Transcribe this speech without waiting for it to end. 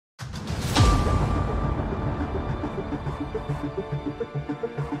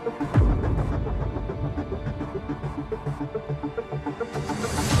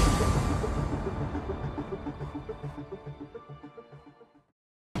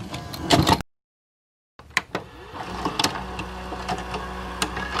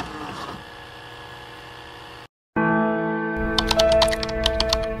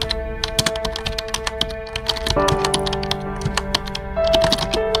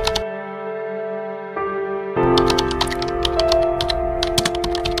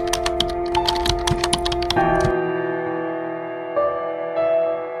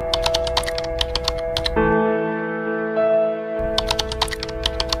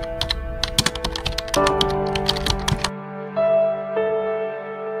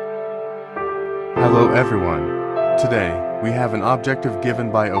Hello everyone. Today, we have an objective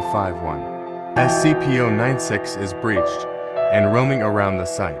given by 051. SCP-096 is breached and roaming around the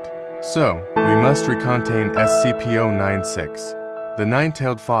site. So, we must recontain SCP-096. The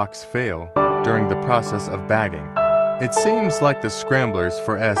nine-tailed fox failed during the process of bagging. It seems like the scramblers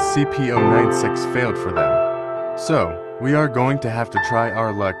for SCP-096 failed for them. So, we are going to have to try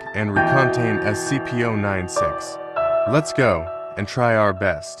our luck and recontain SCP-096. Let's go and try our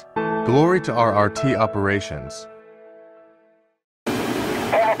best. Glory to our RT operations.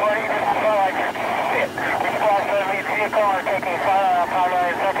 Everybody, this is we squad 7 lead vehicle are taking fire on primary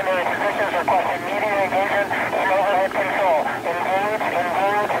and secondary positions, requesting immediate engagement and overhead control. Engage,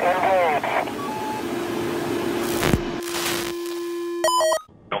 engage, engage.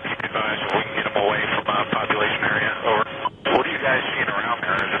 Don't keep advised so we can get them away from a population area. Over. What are you guys seeing around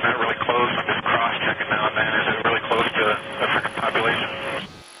there? Is it not really close? I'm just cross-checking now and then. Is it really close to the freaking population?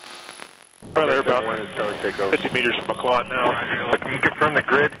 They're about 50 meters from McClaw now. Can you confirm the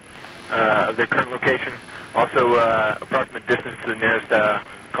grid of their current location? Also, approximate distance to the nearest collage.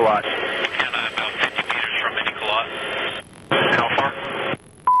 About 50 meters from any collage. How far? 50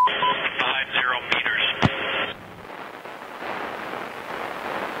 meters.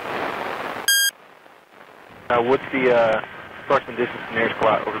 What's the approximate distance to the nearest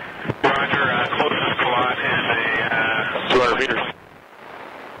collage? Over. Roger, closest collage is a 200 meters.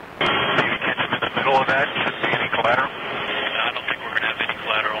 Middle of that, shouldn't be any collateral. I don't think we're going to have any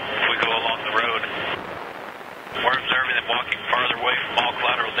collateral if we go along the road. We're observing them walking farther away from all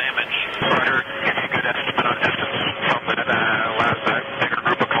collateral damage. Roger, give me a good estimate on distance from the last bigger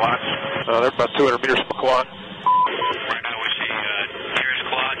group of collage. They're about 200 meters from McClaw. Right now we see nearest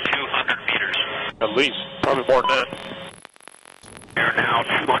collage 200 meters. At least, probably more than that. We are now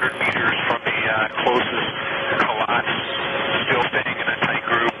 200 meters from the closest collage, still staying in a tight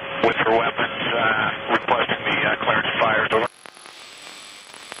group with their weapons, requesting the clearance of fires. Over.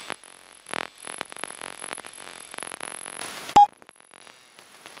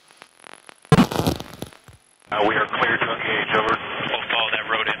 We are clear to engage. Over. We'll follow that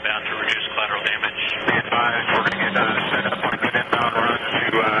road inbound to reduce collateral damage. Be advised, we're going to get set up on a good inbound run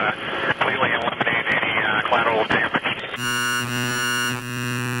to completely eliminate any collateral damage.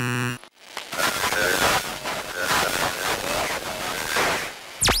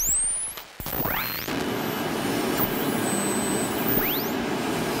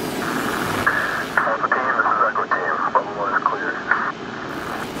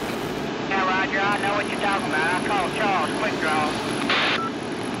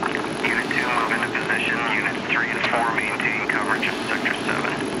 Unit 2, move into position. Unit 3 and 4, maintain coverage of Sector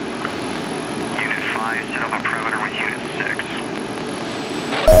 7. Unit 5, set up a perimeter with Unit 6.